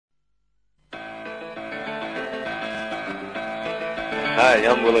Hi,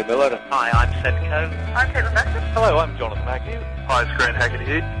 I'm Willie Miller. Hi, I'm Sedco. I'm Caitlin Baxter. Hello, I'm Jonathan Agnew. Hi, it's Grant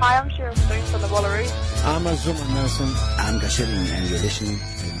Haggerty. Hi, I'm Cheryl Spoon from the Wallaroo. I'm Azuma Nelson. I'm Gasherin, and you're listening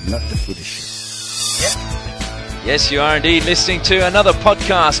to Not the Footy Show. Yep. Yes, you are indeed listening to another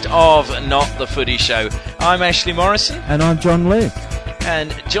podcast of Not the Footy Show. I'm Ashley Morrison. And I'm John Lee.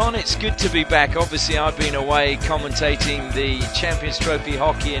 And John, it's good to be back. Obviously, I've been away commentating the Champions Trophy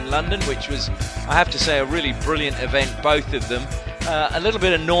hockey in London, which was, I have to say, a really brilliant event, both of them. A little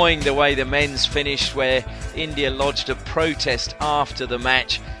bit annoying the way the men's finished, where India lodged a protest after the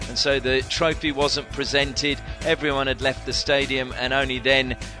match, and so the trophy wasn't presented. Everyone had left the stadium, and only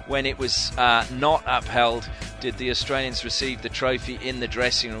then, when it was not upheld, did the Australians receive the trophy in the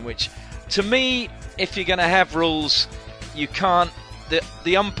dressing room, which, to me, if you're going to have rules, you can't.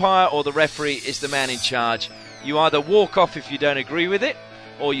 The umpire or the referee is the man in charge. You either walk off if you don't agree with it,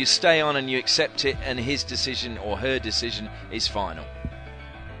 or you stay on and you accept it, and his decision or her decision is final.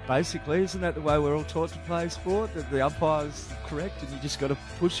 Basically, isn't that the way we're all taught to play sport? That the umpire's correct and you just got to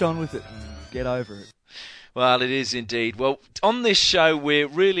push on with it and get over it. Well, it is indeed. Well, on this show, we're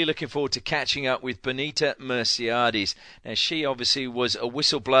really looking forward to catching up with Bonita Mersiades. Now, she obviously was a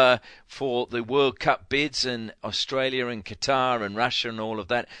whistleblower for the World Cup bids and Australia and Qatar and Russia and all of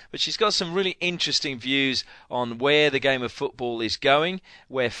that. But she's got some really interesting views on where the game of football is going,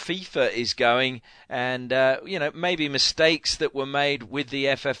 where FIFA is going, and, maybe mistakes that were made with the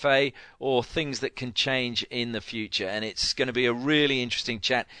FFA or things that can change in the future. And it's going to be a really interesting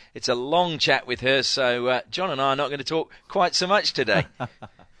chat. It's a long chat with her, so John and I are not going to talk quite so much today.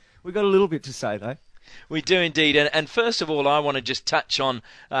 We've got a little bit to say, though. We do indeed. And first of all, I want to just touch on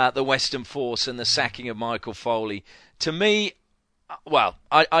the Western Force and the sacking of Michael Foley. To me, well,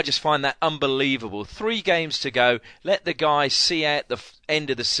 I just find that unbelievable. 3 games to go. Let the guy see out the end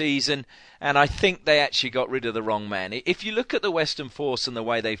of the season. And I think they actually got rid of the wrong man. If you look at the Western Force and the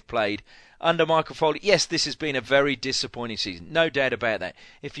way they've played under Michael Foley, yes, this has been a very disappointing season. No doubt about that.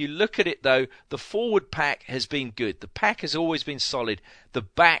 If you look at it, though, the forward pack has been good. The pack has always been solid. The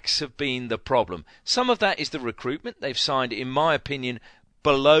backs have been the problem. Some of that is the recruitment. They've signed, in my opinion,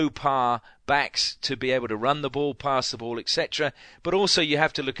 below par backs to be able to run the ball, pass the ball, etc. But also you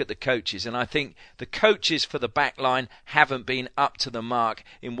have to look at the coaches, and I think the coaches for the back line haven't been up to the mark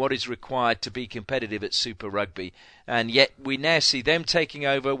in what is required to be competitive at Super Rugby. And yet we now see them taking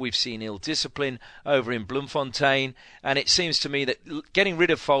over. We've seen ill discipline over in Bloemfontein, and it seems to me that getting rid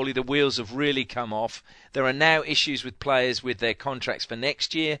of Foley, the wheels have really come off. There are now issues with players with their contracts for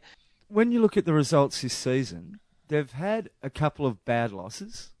next year. When you look at the results this season, they've had a couple of bad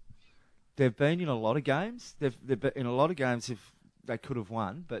losses. They've been in a lot of games. They've been in a lot of games if they could have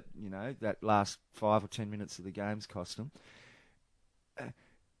won, but, that last 5 or 10 minutes of the games cost them.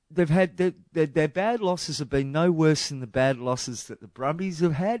 They've had their bad losses have been no worse than the bad losses that the Brumbies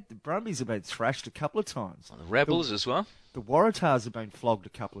have had. The Brumbies have been thrashed a couple of times. Well, the Rebels as well. The Waratahs have been flogged a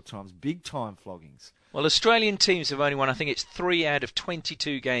couple of times, big-time floggings. Well, Australian teams have only won, I think it's 3 out of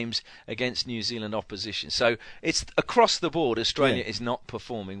 22 games against New Zealand opposition. So it's across the board, Australia is not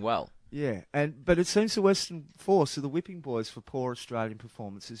performing well. Yeah, but it seems the Western Force are the whipping boys for poor Australian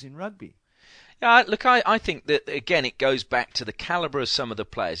performances in rugby. Yeah, look, I think that, again, it goes back to the calibre of some of the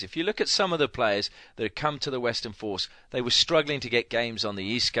players. If you look at some of the players that have come to the Western Force, they were struggling to get games on the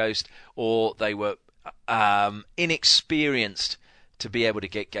East Coast, or they were inexperienced to be able to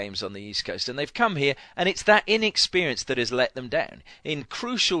get games on the East Coast. And they've come here, and it's that inexperience that has let them down. In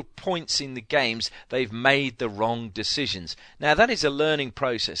crucial points in the games, they've made the wrong decisions. Now, that is a learning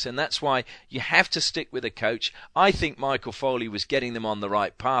process, and that's why you have to stick with a coach. I think Michael Foley was getting them on the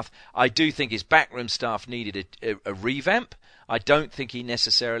right path. I do think his backroom staff needed a revamp. I don't think he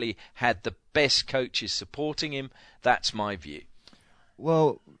necessarily had the best coaches supporting him. That's my view.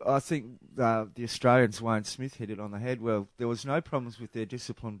 Well, I think the Australians, Wayne Smith, hit it on the head. Well, there was no problems with their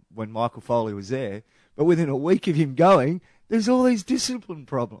discipline when Michael Foley was there, but within a week of him going, there's all these discipline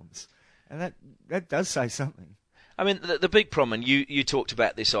problems. And that does say something. I mean, the big problem, and you talked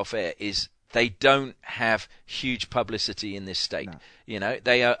about this off air, is they don't have huge publicity in this state. No.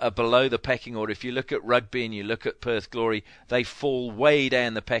 They are below the pecking order. If you look at rugby and you look at Perth Glory, they fall way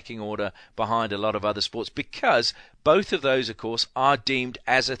down the pecking order behind a lot of other sports, because both of those, of course, are deemed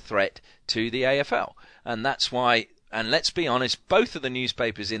as a threat to the AFL. And that's why, and let's be honest, both of the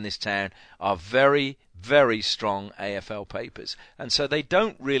newspapers in this town are very, very strong AFL papers. And so they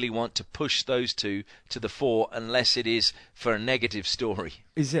don't really want to push those two to the fore unless it is for a negative story.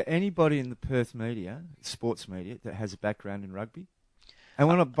 Is there anybody in the Perth media, sports media, that has a background in rugby? And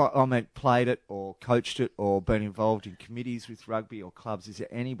when I meant played it or coached it or been involved in committees with rugby or clubs, is there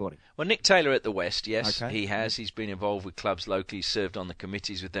anybody? Well, Nick Taylor at the West, yes, Okay. he has. He's been involved with clubs locally, served on the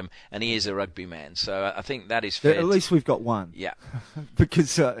committees with them, and he is a rugby man. So I think that is fair. At least we've got one. Yeah.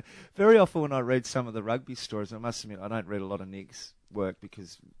 Because very often when I read some of the rugby stories, I must admit I don't read a lot of Nick's work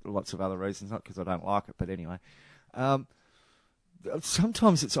because lots of other reasons, not because I don't like it, but anyway.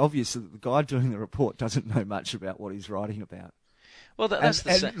 Sometimes it's obvious that the guy doing the report doesn't know much about what he's writing about. Well, that's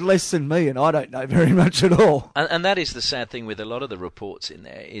and less than me, and I don't know very much at all. And that is the sad thing with a lot of the reports in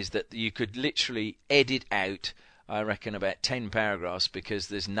there, is that you could literally edit out, I reckon, about 10 paragraphs because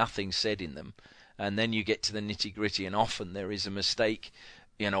there's nothing said in them. And then you get to the nitty-gritty, and often there is a mistake,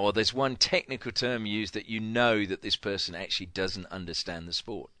 or there's one technical term used that you know that this person actually doesn't understand the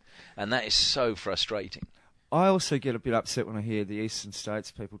sport. And that is so frustrating. I also get a bit upset when I hear the Eastern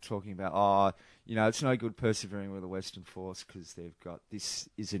States people talking about, it's no good persevering with a Western force because they've got this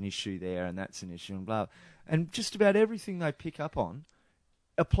is an issue there and that's an issue and blah. And just about everything they pick up on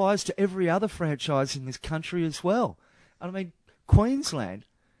applies to every other franchise in this country as well. I mean, Queensland,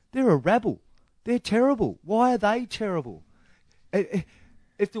 they're a rabble. They're terrible. Why are they terrible?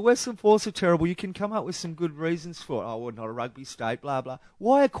 If the Western Force are terrible, you can come up with some good reasons for it. Oh, we're not a rugby state, blah, blah.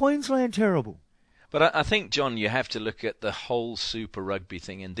 Why are Queensland terrible? But I think, John, you have to look at the whole Super Rugby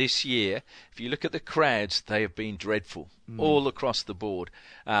thing. And this year, if you look at the crowds, they have been dreadful all across the board.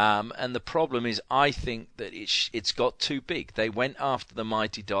 And the problem is, I think that it's got too big. They went after the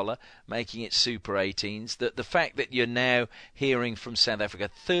mighty dollar, making it Super 18s. The fact that you're now hearing from South Africa,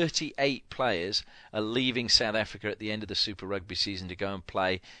 38 players are leaving South Africa at the end of the Super Rugby season to go and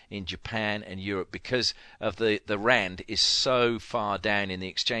play in Japan and Europe because of the rand is so far down in the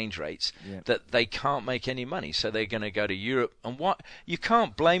exchange rates that they can't make any money. So they're going to go to Europe. And you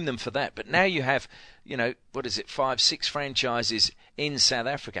can't blame them for that. But now you have, 5, 6 franchises in South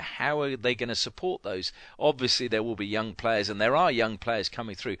Africa. How are they going to support those? Obviously, there will be young players, and there are young players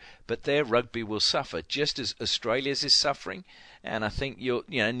coming through, but their rugby will suffer, just as Australia's is suffering. And I think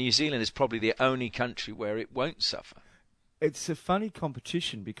New Zealand is probably the only country where it won't suffer. It's a funny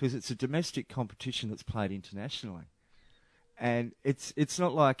competition because it's a domestic competition that's played internationally. And it's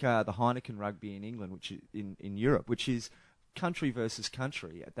not like the Heineken rugby in England, which is in Europe, which is country versus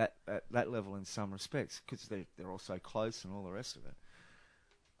country at that level in some respects because they're all so close and all the rest of it.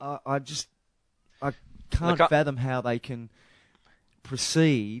 I can't fathom how they can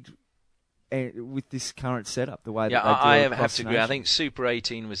proceed with this current setup the way that they do. I have to agree. I think Super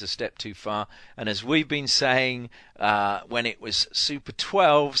 18 was a step too far, and as we've been saying, when it was Super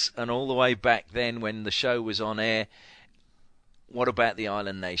 12s and all the way back then when the show was on air. What about the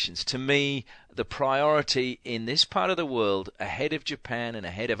island nations? To me, the priority in this part of the world, ahead of Japan and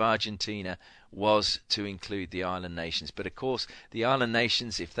ahead of Argentina, was to include the island nations. But of course, the island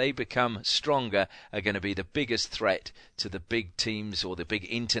nations, if they become stronger, are going to be the biggest threat to the big teams or the big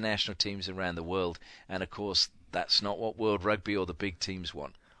international teams around the world. And of course, that's not what World Rugby or the big teams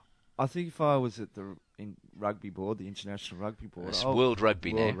want. I think if I was at the rugby board, the International Rugby Board... It's World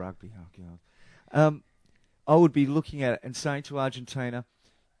Rugby now. World Rugby, oh God. I would be looking at it and saying to Argentina,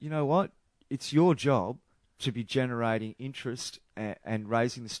 you know what? It's your job to be generating interest and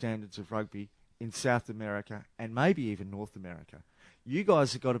raising the standards of rugby in South America and maybe even North America. You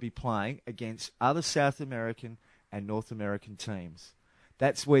guys have got to be playing against other South American and North American teams.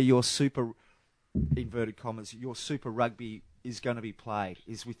 That's where your super, inverted commas, your super rugby is going to be played,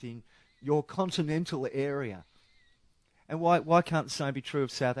 is within your continental area. And why can't the same be true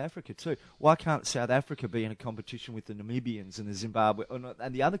of South Africa too? Why can't South Africa be in a competition with the Namibians and the Zimbabwe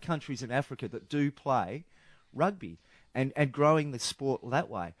and the other countries in Africa that do play rugby and growing the sport that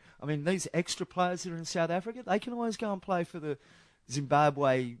way? I mean, these extra players that are in South Africa, they can always go and play for the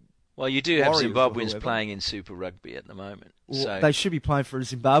Zimbabwe. Well, you do have Zimbabweans playing in Super Rugby at the moment. Well, so they should be playing for a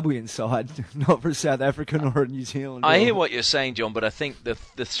Zimbabwean side, not for a South African or a New Zealand. I hear what you're saying, John, but I think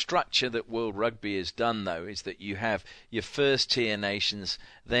the structure that World Rugby has done, though, is that you have your first-tier nations,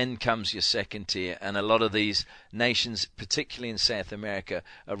 then comes your second tier, and a lot of these nations, particularly in South America,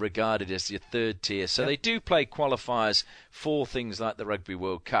 are regarded as your third tier. So they do play qualifiers for things like the Rugby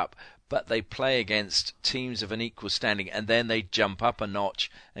World Cup, but they play against teams of an equal standing, and then they jump up a notch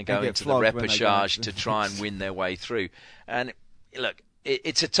and go into the repechage to try and win their way through. And look,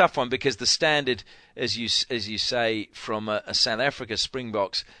 it's a tough one because the standard, as you say, from a South Africa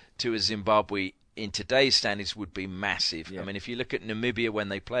Springboks to a Zimbabwe in today's standards would be massive. Yeah. I mean, if you look at Namibia when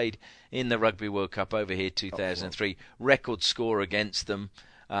they played in the Rugby World Cup over here 2003, record score against them.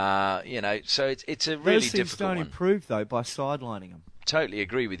 So it's a really difficult one. Those things don't improve, though, by sidelining them. totally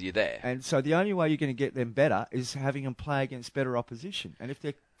agree with you there. And so the only way you're going to get them better is having them play against better opposition. And if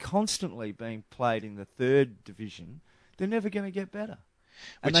they're constantly being played in the third division, they're never going to get better.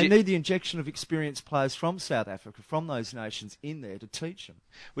 And they need the injection of experienced players from South Africa, from those nations in there to teach them.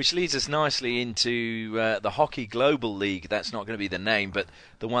 Which leads us nicely into the Hockey Global League. That's not going to be the name, but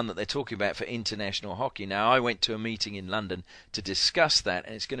the one that they're talking about for international hockey. Now, I went to a meeting in London to discuss that,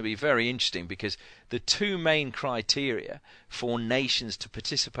 and it's going to be very interesting because the two main criteria for nations to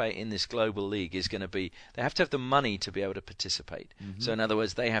participate in this global league is going to be they have to have the money to be able to participate. Mm-hmm. So, in other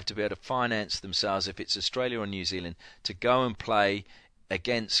words, they have to be able to finance themselves, if it's Australia or New Zealand, to go and play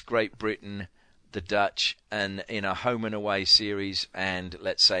against Great Britain, the Dutch, and in a home and away series, and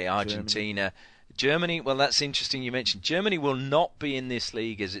let's say Argentina. Germany, well, that's interesting you mentioned. Germany will not be in this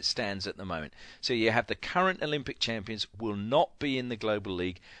league as it stands at the moment. So you have the current Olympic champions will not be in the Global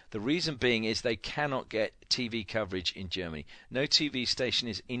League. The reason being is they cannot get TV coverage in Germany. No TV station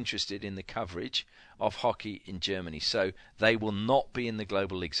is interested in the coverage of hockey in Germany. So they will not be in the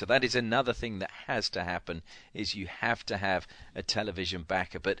Global League. So that is another thing that has to happen, is you have to have a television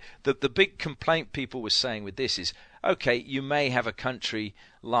backer. But the big complaint people were saying with this is, okay, you may have a country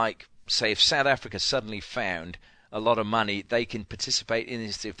like, say, if South Africa suddenly found a lot of money, they can participate in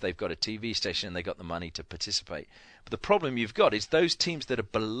this if they've got a TV station and they've got the money to participate. But the problem you've got is those teams that are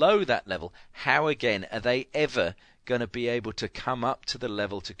below that level, how again are they ever going to be able to come up to the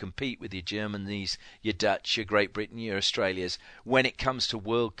level to compete with your Germanys, your Dutch, your Great Britain, your Australias when it comes to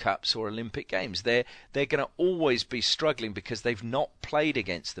World Cups or Olympic Games? They're going to always be struggling because they've not played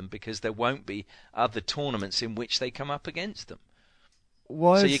against them, because there won't be other tournaments in which they come up against them.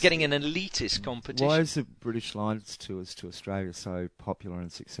 So you're getting an elitist competition. Why is the British Lions tours to Australia so popular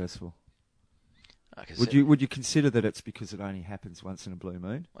and successful? Would you consider that it's because it only happens once in a blue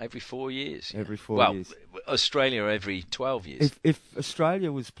moon? Every 4 years. Every 4 years. Well, Australia every 12 years. If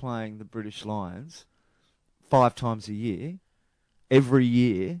Australia was playing the British Lions 5 times a year, every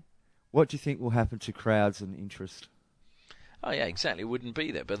year, what do you think will happen to crowds and interest? Oh, yeah, exactly. It wouldn't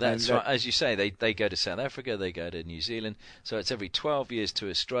be there. But that's right. As you say, they go to South Africa, they go to New Zealand. So it's every 12 years to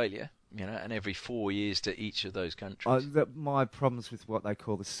Australia, and every 4 years to each of those countries. My problems with what they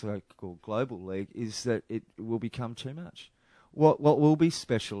call the so-called Global League is that it will become too much. What will be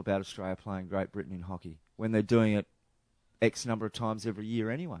special about Australia playing Great Britain in hockey when they're doing it X number of times every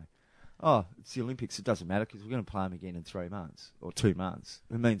year anyway? Oh, it's the Olympics. It doesn't matter because we're going to play them again in 3 months or 2 months.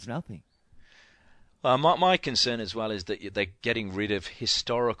 It means nothing. My concern as well is that they're getting rid of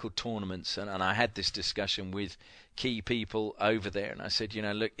historical tournaments, and I had this discussion with key people over there, and I said,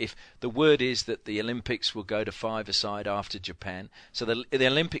 look, if the word is that the Olympics will go to 5-a-side after Japan, so the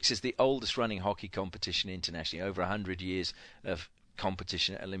Olympics is the oldest running hockey competition internationally, over 100 years of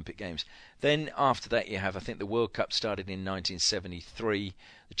competition at Olympic Games. Then after that you have, I think the World Cup started in 1973.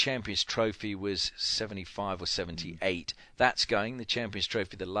 The Champions Trophy was 75 or 78. That's going. The Champions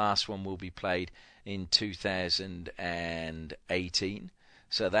Trophy, the last one, will be played in 2018.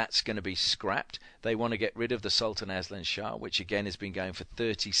 So that's going to be scrapped. They want to get rid of the Sultan Aslan Shah, which again has been going for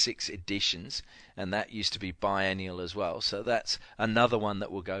 36 editions, and that used to be biennial as well. So that's another one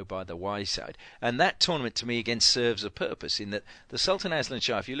that will go by the wayside. And that tournament, to me, again serves a purpose in that the Sultan Aslan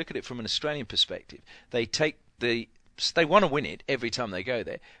Shah, if you look at it from an Australian perspective, they want to win it every time they go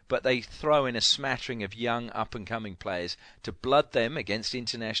there, but they throw in a smattering of young up-and-coming players to blood them against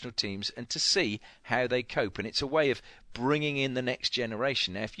international teams and to see how they cope. And it's a way of bringing in the next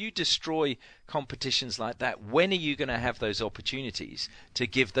generation. Now, if you destroy competitions like that, when are you going to have those opportunities to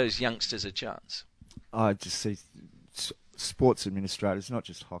give those youngsters a chance? I just see sports administrators, not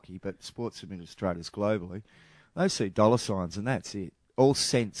just hockey, but sports administrators globally, they see dollar signs and that's it. All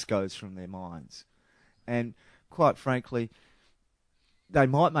sense goes from their minds. And quite frankly, they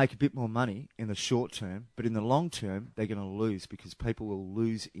might make a bit more money in the short term, but in the long term, they're going to lose because people will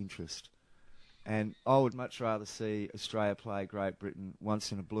lose interest. And I would much rather see Australia play Great Britain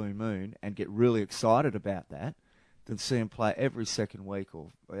once in a blue moon and get really excited about that than see them play every second week or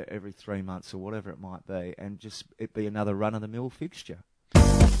every 3 months or whatever it might be and just it be another run-of-the-mill fixture.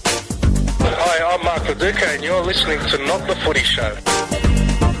 Hi, I'm Mark Leduca and you're listening to Not the Footy Show.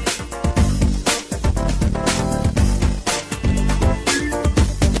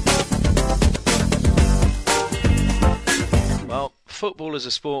 Football is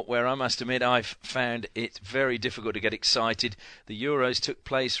a sport where I must admit I've found it very difficult to get excited. The Euros took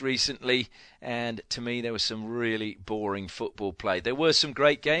place recently, and to me there was some really boring football play. There were some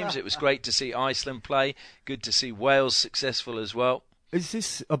great games. It was great to see Iceland play. Good to see Wales successful as well. Is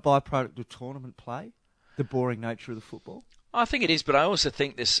this a byproduct of tournament play, the boring nature of the football? I think it is, but I also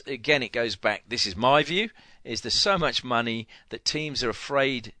think this, again, it goes back, this is my view, is there's so much money that teams are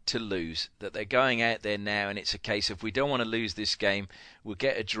afraid to lose, that they're going out there now and it's a case of, we don't want to lose this game, we'll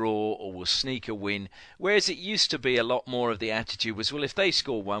get a draw or we'll sneak a win. Whereas it used to be a lot more of the attitude was, well, if they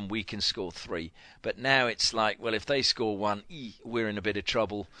score one, we can score three. But now it's like, well, if they score one, we're in a bit of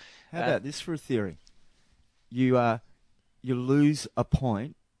trouble. How about this for a theory? You lose a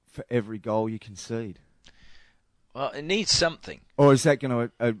point for every goal you concede. Well, it needs something. Or is that going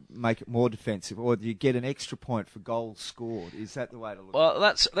to make it more defensive? Or do you get an extra point for goals scored? Is that the way to look at it? Well,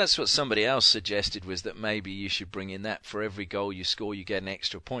 that's what somebody else suggested, was that maybe you should bring in that for every goal you score, you get an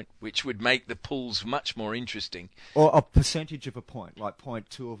extra point, which would make the pools much more interesting. Or a percentage of a point, like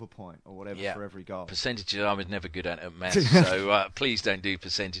 0.2 of a point or whatever for every goal. Percentages, I was never good at maths, so please don't do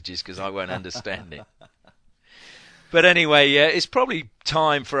percentages because I won't understand it. But anyway, it's probably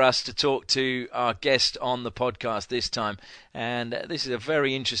time for us to talk to our guest on the podcast this time. And this is a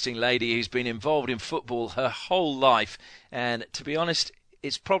very interesting lady who's been involved in football her whole life. And to be honest,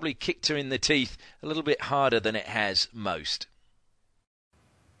 it's probably kicked her in the teeth a little bit harder than it has most.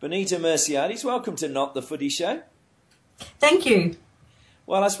 Bonita Mersiades, welcome to Not the Footy Show. Thank you.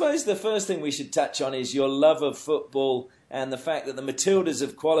 Well, I suppose the first thing we should touch on is your love of football and the fact that the Matildas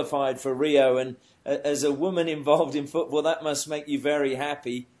have qualified for Rio, and as a woman involved in football, that must make you very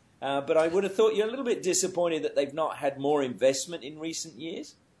happy. But I would have thought you're a little bit disappointed that they've not had more investment in recent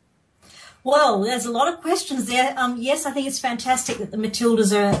years. Well, there's a lot of questions there. Yes, I think it's fantastic that the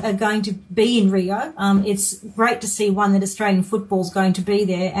Matildas are going to be in Rio. It's great to see that Australian football's going to be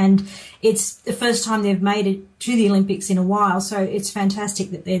there, and it's the first time they've made it to the Olympics in a while, so it's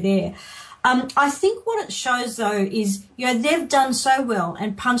fantastic that they're there. I think what it shows, though, is they've done so well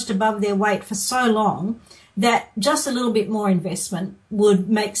and punched above their weight for so long that just a little bit more investment would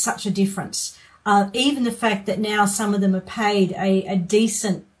make such a difference. Even the fact that now some of them are paid a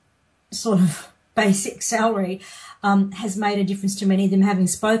decent sort of basic salary has made a difference to many of them, having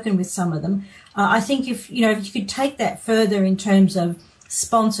spoken with some of them. I think if you could take that further in terms of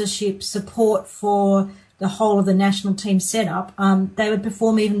sponsorship, support for the whole of the national team setup, they would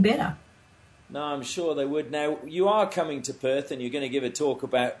perform even better. No, I'm sure they would. Now, you are coming to Perth and you're going to give a talk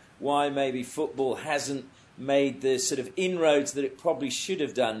about why maybe football hasn't made the sort of inroads that it probably should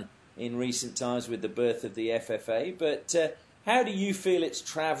have done in recent times with the birth of the FFA. But how do you feel it's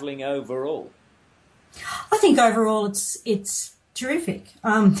travelling overall? I think overall it's terrific.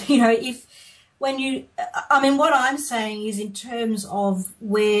 What I'm saying is, in terms of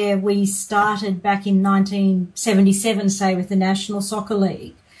where we started back in 1977, say, with the National Soccer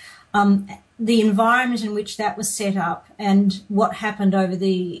League, the environment in which that was set up and what happened over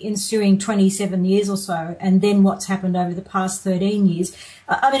the ensuing 27 years or so, and then what's happened over the past 13 years.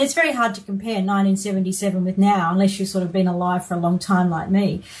 It's very hard to compare 1977 with now, unless you've sort of been alive for a long time like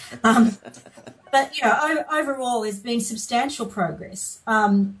me. But overall there's been substantial progress.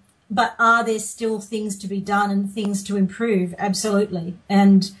 But are there still things to be done and things to improve? Absolutely.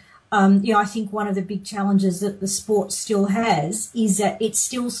 And I think one of the big challenges that the sport still has is that it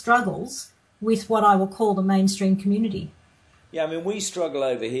still struggles with what I will call the mainstream community. Yeah, we struggle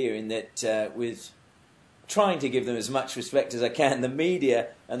over here in that with trying to give them as much respect as I can. The media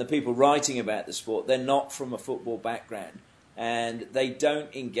and the people writing about the sport, they're not from a football background, and they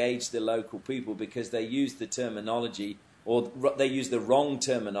don't engage the local people because they use the terminology, or they use the wrong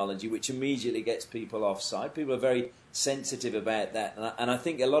terminology, which immediately gets people offside. People are very sensitive about that, and I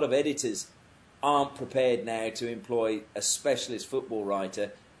think a lot of editors aren't prepared now to employ a specialist football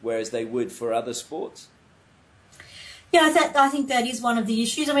writer, whereas they would for other sports. Yeah, I think that is one of the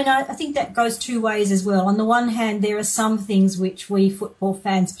issues. I think that goes two ways as well. On the one hand, there are some things which we football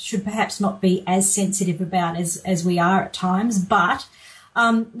fans should perhaps not be as sensitive about as we are at times, but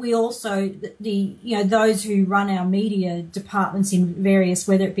we also, those who run our media departments in various,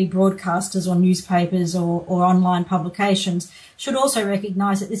 whether it be broadcasters or newspapers or online publications, should also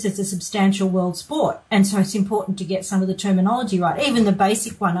recognise that this is a substantial world sport, and so it's important to get some of the terminology right, even the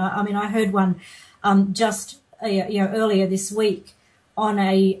basic one. I heard one earlier this week on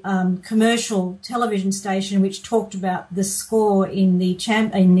a commercial television station which talked about the score in the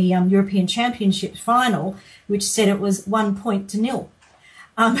European Championship final, which said it was 1-0.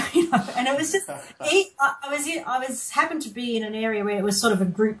 And it was just, I happened to be in an area where it was sort of a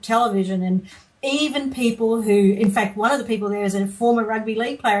group television, and even people who, in fact, one of the people there is a former rugby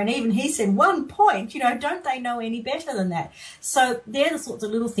league player, and even he said 1 point, don't they know any better than that? So they're the sorts of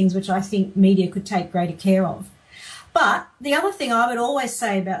little things which I think media could take greater care of. But the other thing I would always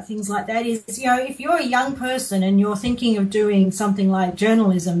say about things like that is, if you're a young person and you're thinking of doing something like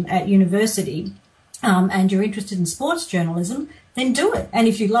journalism at university, and you're interested in sports journalism, then do it. And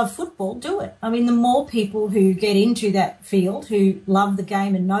if you love football, do it. I mean, the more people who get into that field, who love the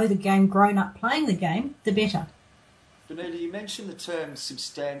game and know the game, grown up playing the game, the better. Bonita, you mentioned the term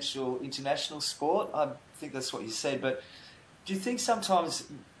substantial international sport. I think that's what you said, but do you think sometimes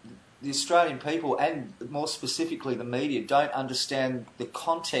the Australian people, and more specifically the media, don't understand the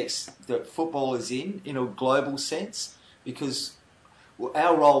context that football is in a global sense? Because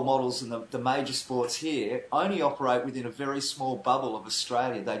our role models in the major sports here only operate within a very small bubble of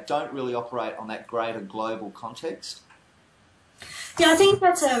Australia. They don't really operate on that greater global context. Yeah, I think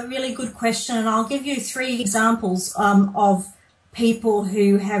that's a really good question, and I'll give you 3 examples of people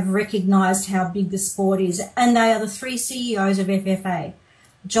who have recognised how big the sport is, and they are the 3 CEOs of FFA.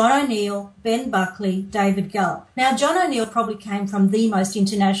 John O'Neill, Ben Buckley, David Gallop. Now, John O'Neill probably came from the most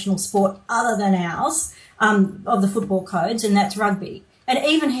international sport other than ours of the football codes, and that's rugby. And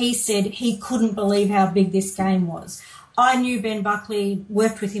even he said he couldn't believe how big this game was. I knew Ben Buckley,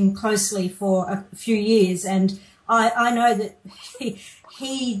 worked with him closely for a few years, and I know that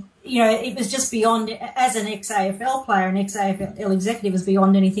he, it was just beyond, as an ex-AFL player, an ex-AFL executive, was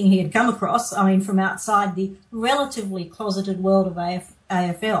beyond anything he had come across, I mean, from outside the relatively closeted world of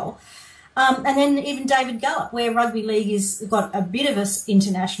AFL. And then even David Gallop, where rugby league has got a bit of an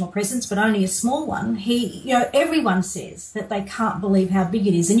international presence, but only a small one. Everyone says that they can't believe how big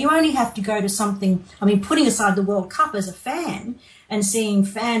it is. And you only have to go to something, I mean, putting aside the World Cup as a fan and seeing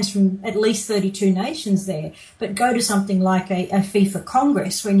fans from at least 32 nations there, but go to something like a FIFA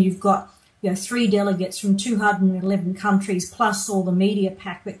Congress when you've got 3 delegates from 211 countries, plus all the media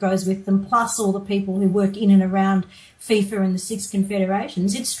pack that goes with them, plus all the people who work in and around FIFA and the 6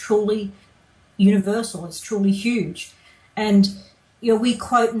 confederations. It's truly universal. It's truly huge. And we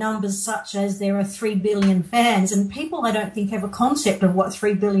quote numbers such as there are 3 billion fans, and people, I don't think, have a concept of what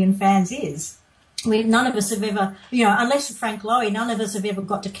 3 billion fans is. None of us have ever, unless Frank Lowy, none of us have ever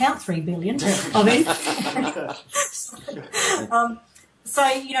got to count 3 billion of it. So,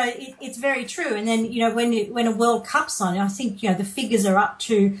 it's very true. And then, when a World Cup's on, I think, the figures are up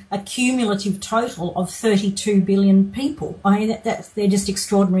to a cumulative total of 32 billion people. I mean, they're just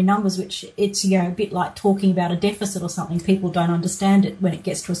extraordinary numbers, which it's, a bit like talking about a deficit or something. People don't understand it when it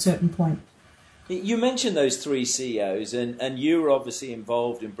gets to a certain point. You mentioned those 3 CEOs, and you were obviously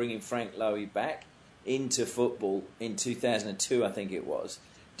involved in bringing Frank Lowy back into football in 2002, I think it was.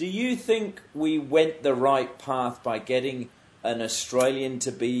 Do you think we went the right path by getting an Australian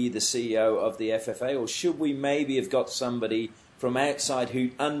to be the CEO of the FFA, or should we maybe have got somebody from outside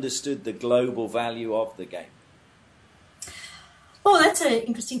who understood the global value of the game? Well, that's an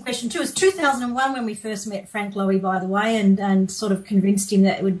interesting question too. It was 2001 when we first met Frank Lowy, by the way, and sort of convinced him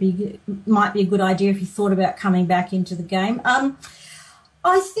that it might be a good idea if he thought about coming back into the game.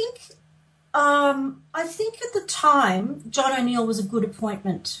 I think at the time John O'Neill was a good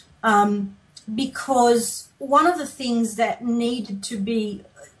appointment. Because one of the things that needed to be,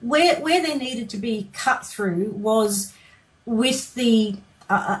 where there needed to be cut through was with the,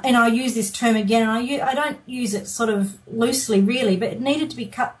 and I use this term again, and I don't use it sort of loosely really, but it needed to be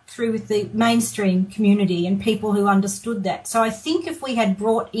cut through with the mainstream community and people who understood that. So I think if we had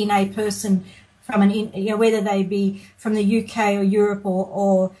brought in a person from whether they be from the UK or Europe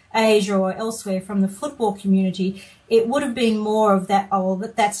or Asia or elsewhere from the football community, it would have been more of that,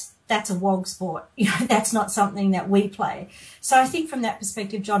 that's a WOG sport. That's not something that we play. So I think from that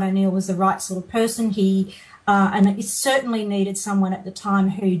perspective, John O'Neill was the right sort of person. And it certainly needed someone at the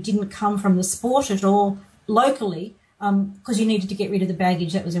time who didn't come from the sport at all locally, because you needed to get rid of the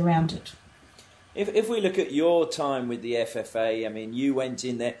baggage that was around it. If we look at your time with the FFA, I mean, you went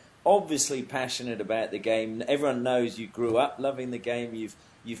in there obviously passionate about the game. Everyone knows you grew up loving the game.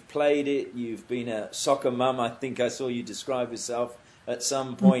 You've played it. You've been a soccer mum. I think I saw you describe yourself at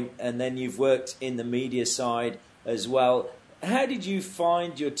some point, and then you've worked in the media side as well. How did you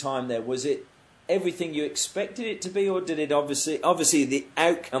find your time there? Was it everything you expected it to be, or did it obviously the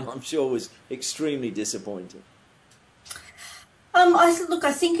outcome, I'm sure, was extremely disappointing? I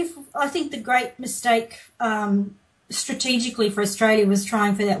think the great mistake strategically for Australia was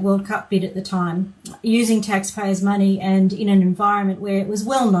trying for that World Cup bid at the time, using taxpayers' money and in an environment where it was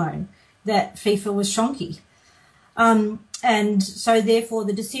well known that FIFA was shonky. And so therefore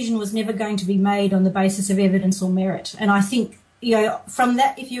the decision was never going to be made on the basis of evidence or merit. And I think, from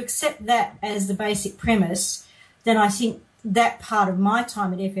that, if you accept that as the basic premise, then I think that part of my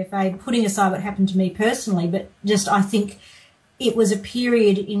time at FFA, putting aside what happened to me personally, but just I think it was a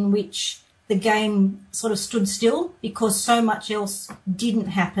period in which the game sort of stood still because so much else didn't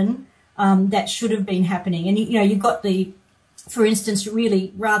happen that should have been happening. And, you've got the for instance,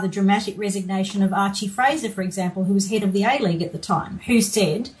 really rather dramatic resignation of Archie Fraser, for example, who was head of the A-League at the time, who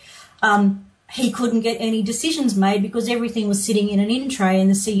said he couldn't get any decisions made because everything was sitting in an in-tray in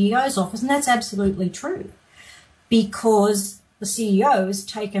the CEO's office. And that's absolutely true, because the CEO was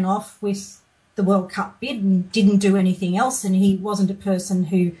taken off with the World Cup bid and didn't do anything else, and he wasn't a person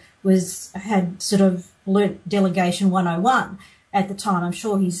who had sort of learnt Delegation 101 at the time. I'm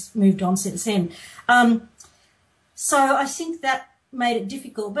sure he's moved on since then. So I think that made it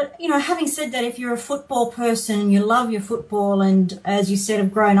difficult. But, having said that, if you're a football person and you love your football and, as you said,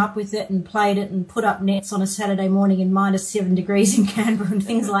 have grown up with it and played it and put up nets on a Saturday morning in -7 degrees in Canberra and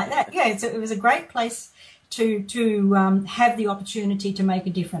things like that, yeah, so it was a great place to have the opportunity to make a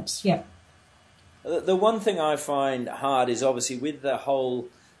difference, yeah. The one thing I find hard is obviously with the whole,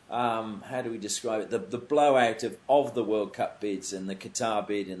 how do we describe it, the blowout of the World Cup bids and the Qatar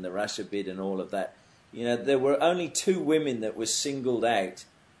bid and the Russia bid and all of that. There were only 2 women that were singled out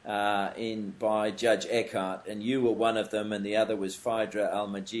by Judge Eckhart, and you were one of them, and the other was Phaedra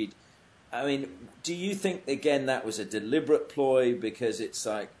Al-Majid. I mean, do you think, again, that was a deliberate ploy because it's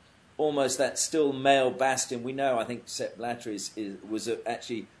like almost that still male bastion? We know, I think Sepp Blatter was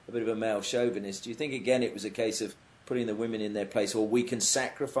actually a bit of a male chauvinist. Do you think, again, it was a case of putting the women in their place, or we can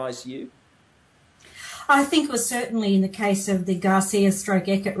sacrifice you? I think it was certainly in the case of the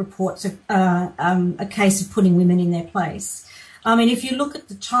Garcia-Eckert reports a case of putting women in their place. I mean, if you look at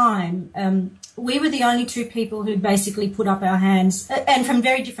the time, we were the only 2 people who basically put up our hands, and from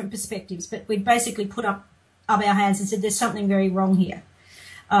very different perspectives, but we'd basically put up our hands and said there's something very wrong here.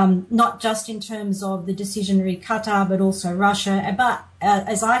 Not just in terms of the decisionary Qatar, but also Russia. But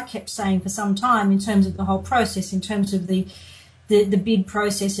as I kept saying for some time, in terms of the whole process, in terms of the bid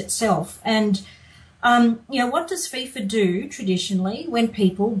process itself. And what does FIFA do traditionally when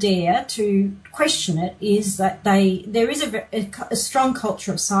people dare to question it is that there is a strong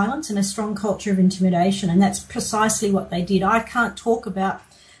culture of silence and a strong culture of intimidation, and that's precisely what they did. I can't talk about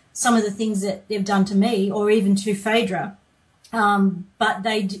some of the things that they've done to me or even to Phaedra, but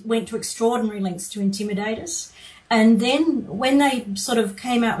they went to extraordinary lengths to intimidate us. And then when they sort of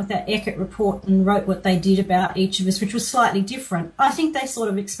came out with that Eckert report and wrote what they did about each of us, which was slightly different, I think they sort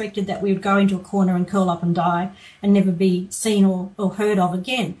of expected that we would go into a corner and curl up and die and never be seen or heard of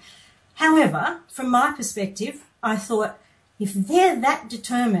again. However, from my perspective, I thought, if they're that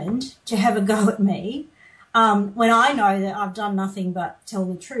determined to have a go at me, when I know that I've done nothing but tell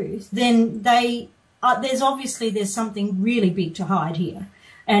the truth, then there's something really big to hide here.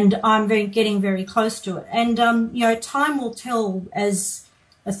 And I'm getting very close to it. And, time will tell as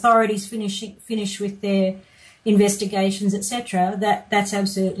authorities finish with their investigations, etc., that's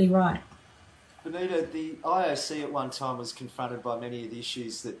absolutely right. Bonita, the IOC at one time was confronted by many of the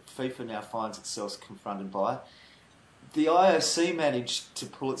issues that FIFA now finds itself confronted by. The IOC managed to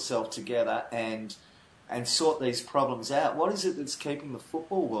pull itself together and sort these problems out. What is it that's keeping the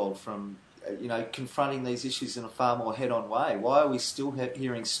football world from confronting these issues in a far more head-on way? Why are we still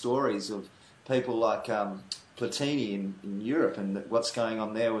hearing stories of people like Platini in Europe and what's going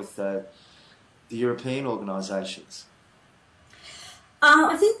on there with the European organisations?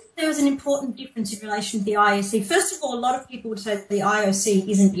 I think there was an important difference in relation to the IOC. First of all, a lot of people would say that the IOC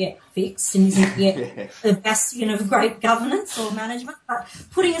isn't yet fixed and isn't yet the bastion of great governance or management. But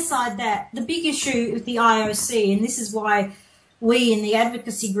putting aside that, the big issue with the IOC, and this is why we in the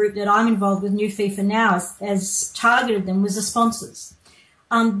advocacy group that I'm involved with, New FIFA Now, as targeted them, was the sponsors.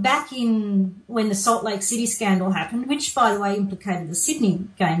 Back in when the Salt Lake City scandal happened, which, by the way, implicated the Sydney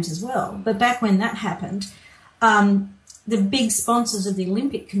Games as well, but back when that happened, the big sponsors of the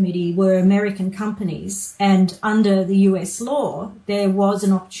Olympic Committee were American companies, and under the US law, there was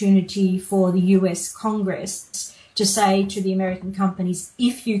an opportunity for the US Congress to say to the American companies,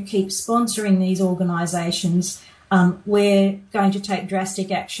 if you keep sponsoring these organisations, we're going to take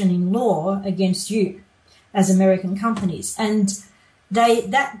drastic action in law against you as American companies. And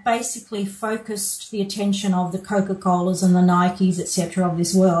that basically focused the attention of the Coca-Colas and the Nikes, etc., of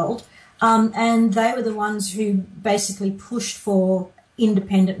this world. And they were the ones who basically pushed for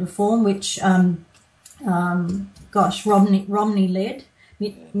independent reform, which, Romney led,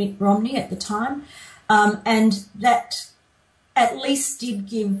 Mitt Romney at the time. And that at least did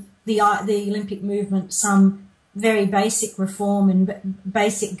give the Olympic movement some very basic reform and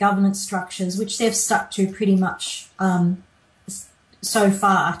basic governance structures, which they've stuck to pretty much so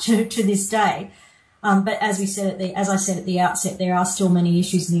far to this day. But as I said at the outset, there are still many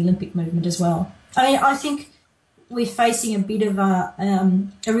issues in the Olympic movement as well. I mean, I think we're facing a bit of a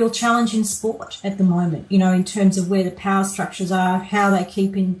real challenge in sport at the moment, in terms of where the power structures are, how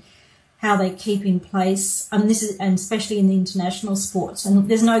how they keep in place, and especially in the international sports. And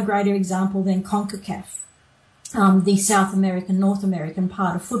there's no greater example than CONCACAF, the South American, North American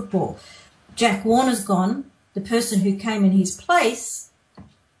part of football. Jack Warner's gone. The person who came in his place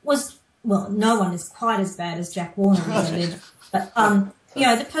was, well, no one is quite as bad as Jack Warner really, but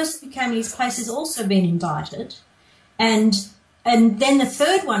the person who came in his place has also been indicted, and then the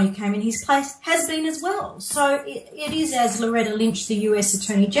third one who came in his place has been as well. So it is, as Loretta Lynch, the US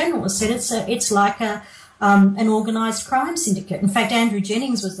Attorney General, has said, it's like an organised crime syndicate. In fact, Andrew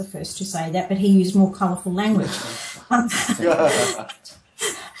Jennings was the first to say that, but he used more colourful language.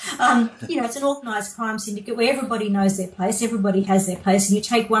 It's an organised crime syndicate where everybody knows their place, everybody has their place, and you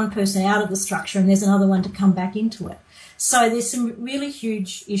take one person out of the structure and there's another one to come back into it. So there's some really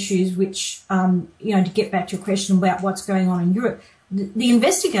huge issues which, to get back to your question about what's going on in Europe, the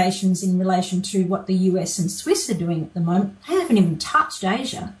investigations in relation to what the US and Swiss are doing at the moment, they haven't even touched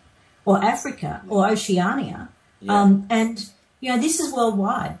Asia or Africa or Oceania. Yeah. This is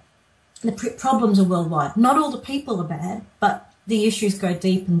worldwide. The problems are worldwide. Not all the people are bad, but the issues go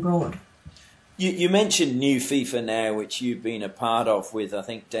deep and broad. You mentioned New FIFA Now, which you've been a part of with, I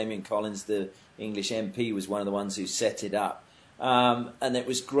think, Damien Collins, the English MP, was one of the ones who set it up. And it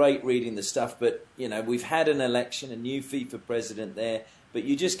was great reading the stuff. But, we've had an election, a new FIFA president there. But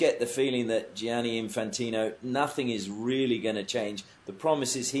you just get the feeling that Gianni Infantino, nothing is really going to change. The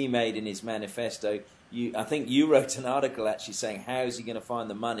promises he made in his manifesto, I think you wrote an article actually saying, how is he going to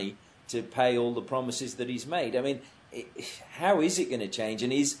find the money to pay all the promises that he's made? I mean, how is it going to change?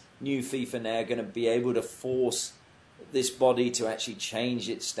 And is New FIFA Now going to be able to force this body to actually change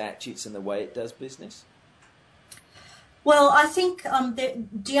its statutes and the way it does business? Well, I think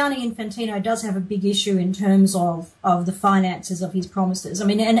that Gianni Infantino does have a big issue in terms of the finances of his promises. I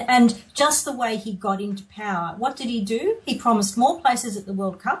mean, and just the way he got into power. What did he do? He promised more places at the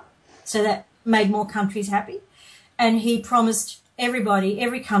World Cup, so that made more countries happy. And he promised everybody,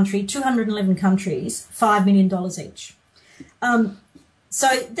 every country, 211 countries, $5 million each. So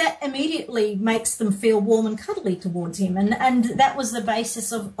that immediately makes them feel warm and cuddly towards him. And that was the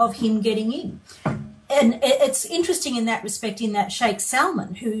basis of him getting in. And it's interesting in that respect, in that Sheikh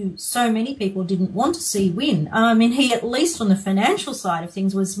Salman, who so many people didn't want to see win. I mean, he, at least on the financial side of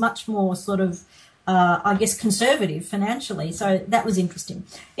things, was much more sort of, conservative financially. So that was interesting.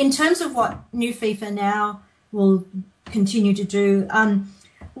 In terms of what New FIFA Now will continue to do,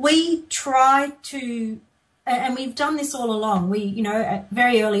 we try to, and we've done this all along. We,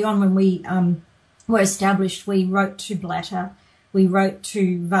 very early on when we were established, we wrote to Blatter, we wrote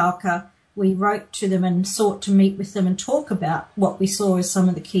to Valka, we wrote to them and sought to meet with them and talk about what we saw as some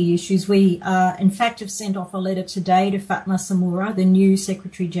of the key issues. We, in fact, have sent off a letter today to Fatma Samoura, the new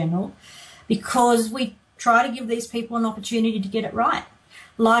Secretary General, because we try to give these people an opportunity to get it right.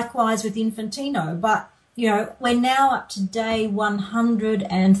 Likewise with Infantino. But, we're now up to day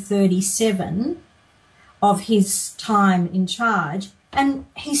 137 of his time in charge, and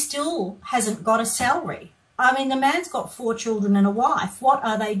he still hasn't got a salary. I mean, the man's got 4 children and a wife. What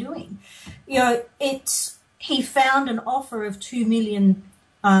are they doing? He found an offer of $2 million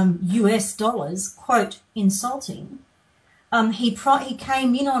US dollars, quote, insulting. He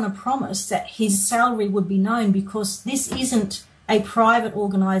came in on a promise that his salary would be known, because this isn't a private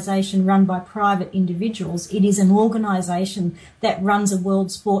organisation run by private individuals. It is an organisation that runs a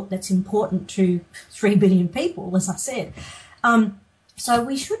world sport that's important to 3 billion people, as I said. So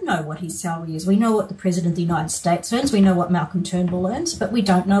we should know what his salary is. We know what the President of the United States earns. We know what Malcolm Turnbull earns, but we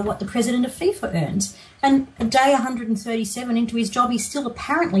don't know what the President of FIFA earns. And a day 137 into his job, he still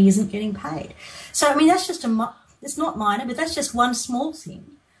apparently isn't getting paid. So, I mean, that's just it's not minor, but that's just one small thing.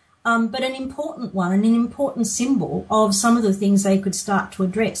 But an important one and an important symbol of some of the things they could start to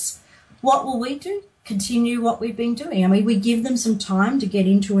address. What will we do? Continue what we've been doing. I mean, we give them some time to get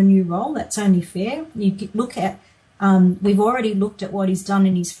into a new role. That's only fair. You look at, we've already looked at what he's done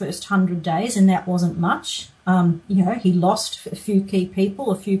in his first 100 days, and that wasn't much. He lost a few key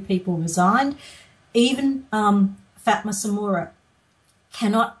people. A few people resigned. Even Fatma Samoura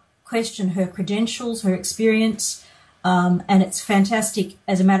cannot question her credentials, her experience, and it's fantastic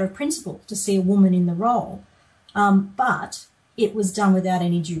as a matter of principle to see a woman in the role. But it was done without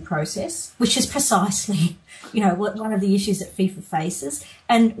any due process, which is precisely, one of the issues that FIFA faces.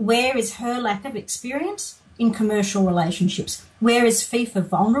 And where is her lack of experience? In commercial relationships. Where is FIFA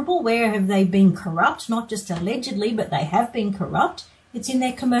vulnerable? Where have they been corrupt? Not just allegedly, but they have been corrupt. It's in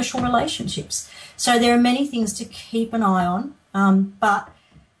their commercial relationships. So there are many things to keep an eye on. But,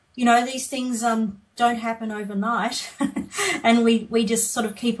 these things don't happen overnight. And we just sort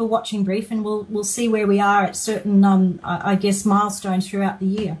of keep a watching brief, and we'll see where we are at certain, milestones throughout the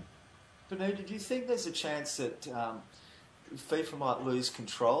year. Bonita, do you think there's a chance that FIFA might lose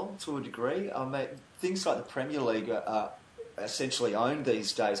control to a degree? I mean, things like the Premier League are essentially owned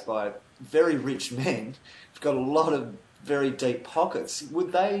these days by very rich men who've got a lot of very deep pockets.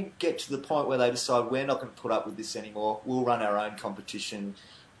 Would they get to the point where they decide we're not going to put up with this anymore, we'll run our own competition,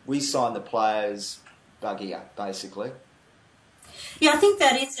 we sign the players, buggy up, basically? Yeah, I think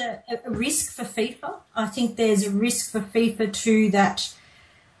that is a risk for FIFA. I think there's a risk for FIFA too that,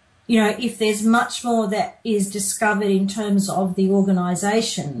 if there's much more that is discovered in terms of the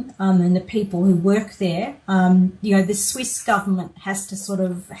organisation and the people who work there, the Swiss government has to sort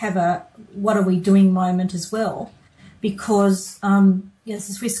of have a what are we doing moment as well, because the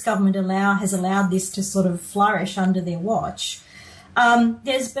Swiss government has allowed this to sort of flourish under their watch.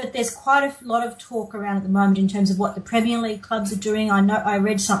 There's quite a lot of talk around at the moment in terms of what the Premier League clubs are doing. I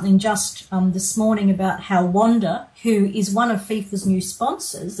read something just this morning about how Wanda, who is one of FIFA's new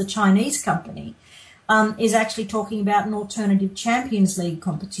sponsors, the Chinese company, is actually talking about an alternative Champions League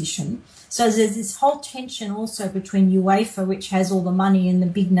competition. So there's this whole tension also between UEFA, which has all the money in the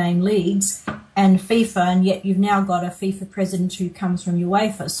big name leagues, and FIFA, and yet you've now got a FIFA president who comes from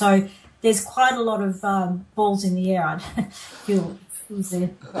UEFA. So there's quite a lot of balls in the air. I feel there.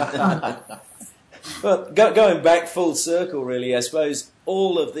 Well, going back full circle, really, I suppose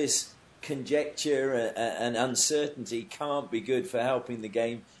all of this conjecture and uncertainty can't be good for helping the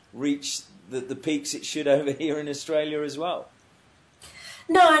game reach the peaks it should over here in Australia as well.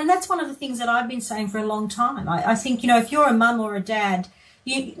 No, and that's one of the things that I've been saying for a long time. I think, if you're a mum or a dad,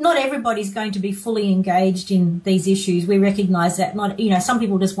 not everybody's going to be fully engaged in these issues. We recognise that. Some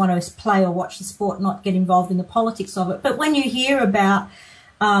people just want to play or watch the sport, not get involved in the politics of it. But when you hear about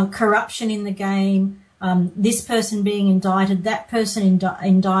corruption in the game, this person being indicted, that person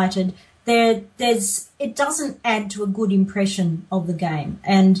indicted, it doesn't add to a good impression of the game.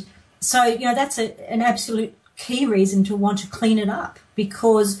 And so, that's an absolute key reason to want to clean it up,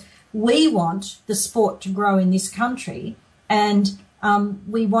 because we want the sport to grow in this country, and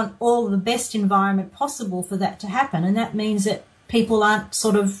we want all the best environment possible for that to happen, and that means that people aren't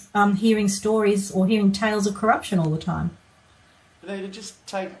sort of hearing stories or hearing tales of corruption all the time. Bonita, just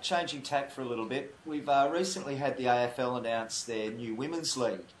changing tack for a little bit, we've recently had the AFL announce their new women's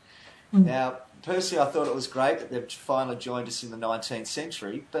league. Now, personally, I thought it was great that they've finally joined us in the 19th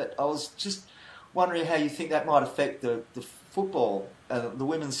century, but I was just wondering how you think that might affect the football, the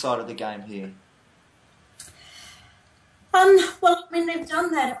women's side of the game here. They've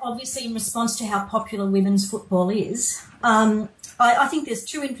done that obviously in response to how popular women's football is. I think there's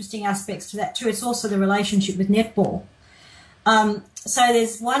two interesting aspects to that too. It's also the relationship with netball. So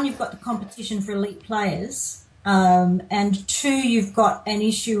there's one, you've got the competition for elite players, and two, you've got an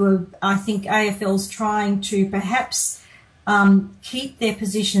issue of, I think AFL's trying to perhaps keep their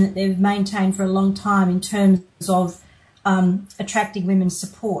position that they've maintained for a long time in terms of attracting women's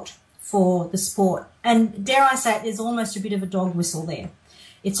support for the sport. And dare I say it, there's almost a bit of a dog whistle there.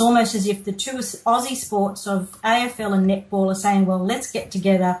 It's almost as if the two Aussie sports of AFL and netball are saying, well, let's get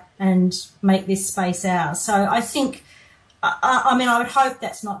together and make this space ours. So I think, I would hope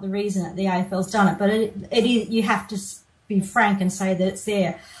that's not the reason that the AFL's done it, but it is, you have to be frank and say that it's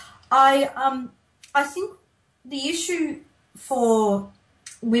there. I think the issue for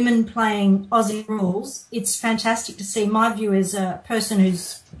women playing Aussie rules, it's fantastic to see. My view as a person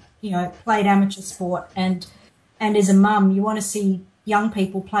who's played amateur sport and as a mum, you want to see young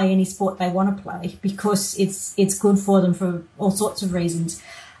people play any sport they want to play because it's good for them for all sorts of reasons.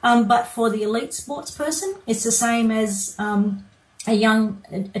 But for the elite sports person, it's the same as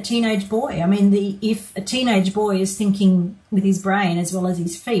a teenage boy. I mean, if a teenage boy is thinking with his brain as well as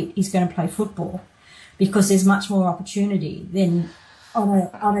his feet, he's going to play football because there's much more opportunity than on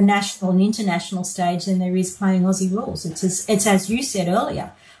a national and international stage than there is playing Aussie rules. It's as you said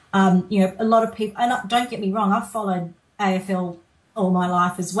earlier. A lot of people, and don't get me wrong, I've followed AFL all my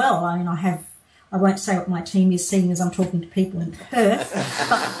life as well. I mean, I won't say what my team is, seeing as I'm talking to people in Perth,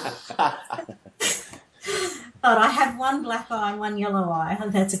 but I have one black eye and one yellow eye.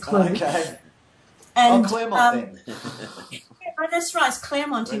 That's a clue. Okay. And, Claremont then. Yeah, that's right, it's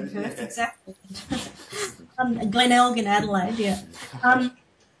Claremont in Perth, exactly. Glenelg in Adelaide, yeah.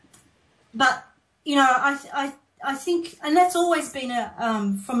 But, I think, and that's always been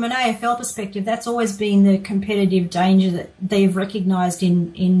from an AFL perspective, that's always been the competitive danger that they've recognised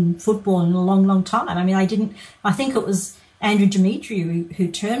in football in a long, long time. I mean, I think it was Andrew Demetriou who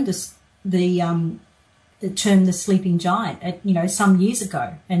termed the term the sleeping giant some years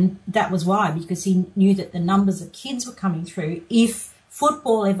ago, and that was why, because he knew that the numbers of kids were coming through. If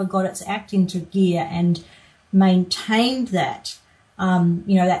football ever got its act into gear and maintained that,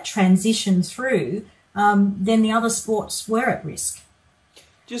 that transition through, then the other sports were at risk.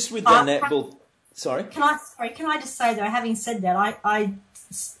 Just with the netball, sorry. Can I just say though, having said that,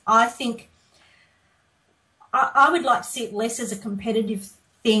 I think I would like to see it less as a competitive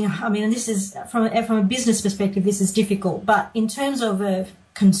thing. I mean, and this is from a business perspective, this is difficult. But in terms of a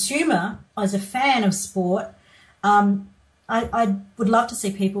consumer, as a fan of sport, I would love to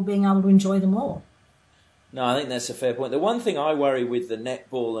see people being able to enjoy them all. No, I think that's a fair point. The one thing I worry with the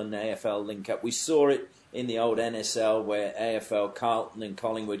netball and AFL link-up, we saw it in the old NSL where AFL, Carlton and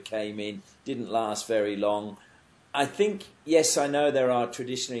Collingwood came in, didn't last very long. I think, yes, I know there are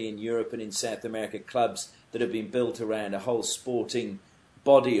traditionally in Europe and in South America clubs that have been built around a whole sporting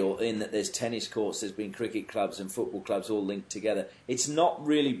body, or in that there's tennis courts, there's been cricket clubs and football clubs all linked together. It's not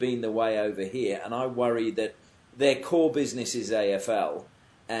really been the way over here, and I worry that their core business is AFL,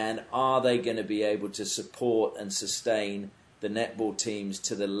 and are they going to be able to support and sustain the netball teams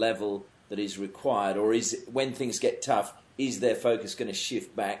to the level that is required, or is, when things get tough, is their focus going to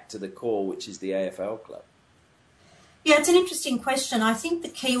shift back to the core, which is the AFL club? Yeah, it's an interesting question. I think the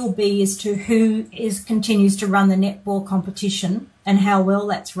key will be as to who continues to run the netball competition and how well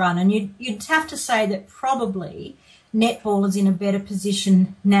that's run. And you'd have to say that probably netball is in a better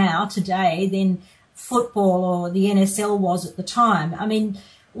position now, today, than football or the NSL was at the time. I mean,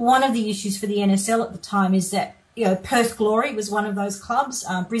 one of the issues for the NSL at the time is that, Perth Glory was one of those clubs,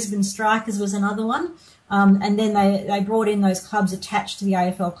 Brisbane Strikers was another one, and then they brought in those clubs attached to the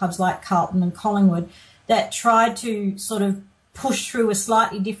AFL clubs like Carlton and Collingwood that tried to sort of push through a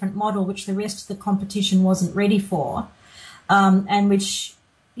slightly different model which the rest of the competition wasn't ready for, and which,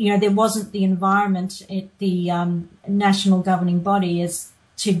 there wasn't the environment at the national governing body as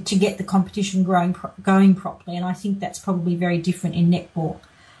to get the competition going properly, and I think that's probably very different in netball.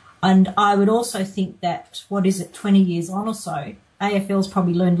 And I would also think that, 20 years on or so, AFL's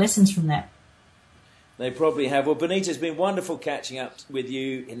probably learned lessons from that. They probably have. Well, Bonita, it's been wonderful catching up with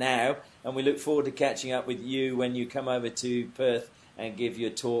you now, and we look forward to catching up with you when you come over to Perth and give your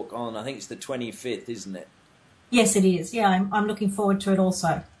talk on, I think it's the 25th, isn't it? Yes, it is. Yeah, I'm looking forward to it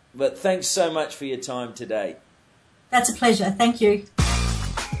also. But thanks so much for your time today. That's a pleasure. Thank you.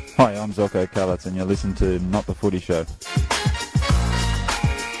 Hi, I'm Zocco Callets, and you're listening to Not the Footy Show.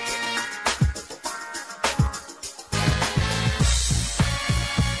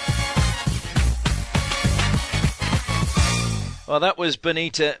 Well, that was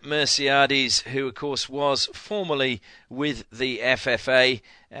Bonita Mersiades, who, of course, was formerly with the FFA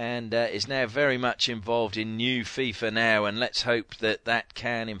and is now very much involved in new FIFA now, and let's hope that that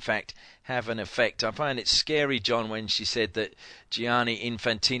can, in fact, have an effect. I find it scary, John, when she said that Gianni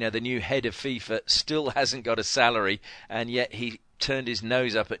Infantino, the new head of FIFA, still hasn't got a salary, and yet he turned his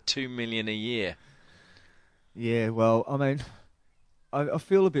nose up at $2 million a year. Yeah, well, I mean, I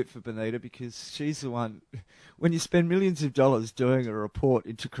feel a bit for Bonita because she's the one. When you spend millions of dollars doing a report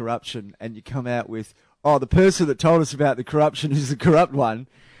into corruption and you come out with, the person that told us about the corruption is the corrupt one,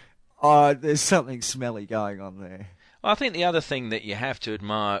 there's something smelly going on there. Well, I think the other thing that you have to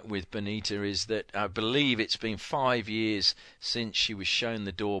admire with Bonita is that I believe it's been 5 years since she was shown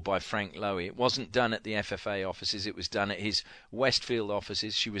the door by Frank Lowy. It wasn't done at the FFA offices, it was done at his Westfield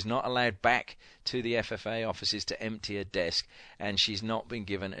offices. She was not allowed back to the FFA offices to empty her desk, and she's not been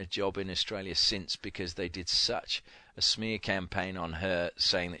given a job in Australia since because they did such a smear campaign on her,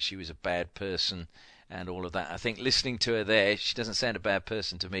 saying that she was a bad person and all of that. I think listening to her there, she doesn't sound a bad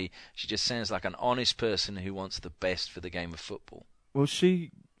person to me. She just sounds like an honest person who wants the best for the game of football. Well,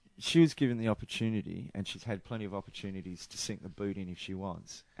 she was given the opportunity, and she's had plenty of opportunities to sink the boot in if she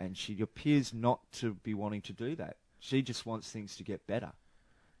wants, and she appears not to be wanting to do that. She just wants things to get better.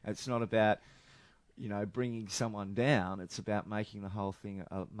 It's not about, bringing someone down. It's about making the whole thing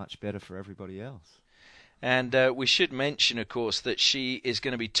much better for everybody else. And we should mention, of course, that she is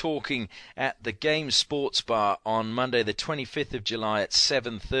going to be talking at the Game Sports Bar on Monday, the 25th of July at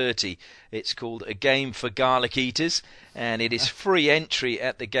 7:30. It's called A Game for Garlic Eaters, and it is free entry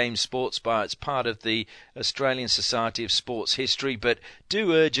at the Game Sports Bar. It's part of the Australian Society of Sports History, but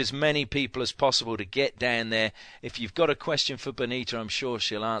do urge as many people as possible to get down there. If you've got a question for Bonita, I'm sure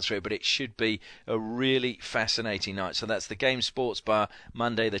she'll answer it, but it should be a really fascinating night. So that's the Game Sports Bar,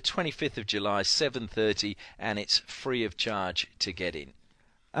 Monday, the 25th of July, 7:30. And it's free of charge to get in.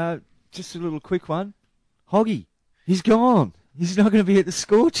 Just a little quick one. Hoggy, he's gone. He's not going to be at the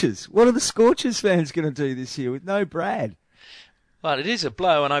Scorchers. What are the Scorchers fans going to do this year with no Brad? Well, it is a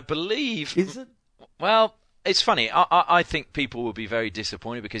blow, and I believe... Is it? Well, it's funny. I think people will be very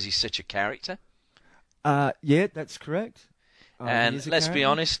disappointed because he's such a character. Yeah, that's correct. And let's be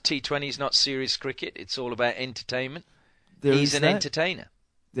honest, T20 is not serious cricket. It's all about entertainment. He's an entertainer.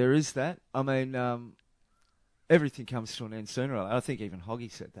 There is that. I mean, everything comes to an end sooner or later. I think even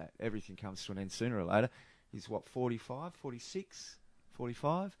Hoggy said that. Everything comes to an end sooner or later. He's, 45, 46,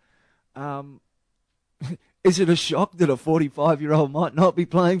 45? Is it a shock that a 45-year-old might not be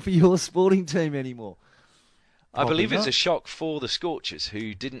playing for your sporting team anymore? I believe it's a shock for the Scorchers,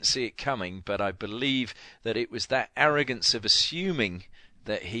 who didn't see it coming, but I believe that it was that arrogance of assuming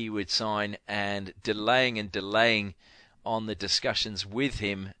that he would sign and delaying on the discussions with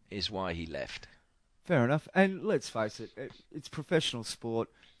him is why he left. Fair enough. And let's face it, it's professional sport.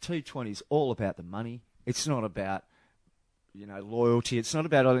 T20 is all about the money. It's not about, loyalty. It's not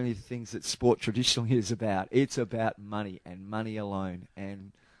about any of the things that sport traditionally is about. It's about money and money alone.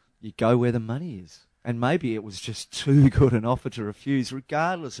 And you go where the money is. And maybe it was just too good an offer to refuse,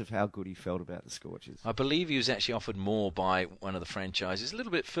 regardless of how good he felt about the Scorchers. I believe he was actually offered more by one of the franchises, a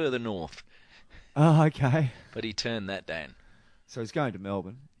little bit further north. Oh, okay. But he turned that down. So he's going to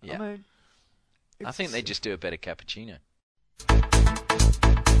Melbourne. Yeah. I think they just do a better cappuccino. Some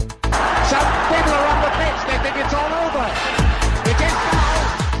people are on the pitch, they think it's all over. It is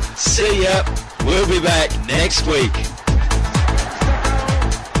now. See ya. We'll be back next week.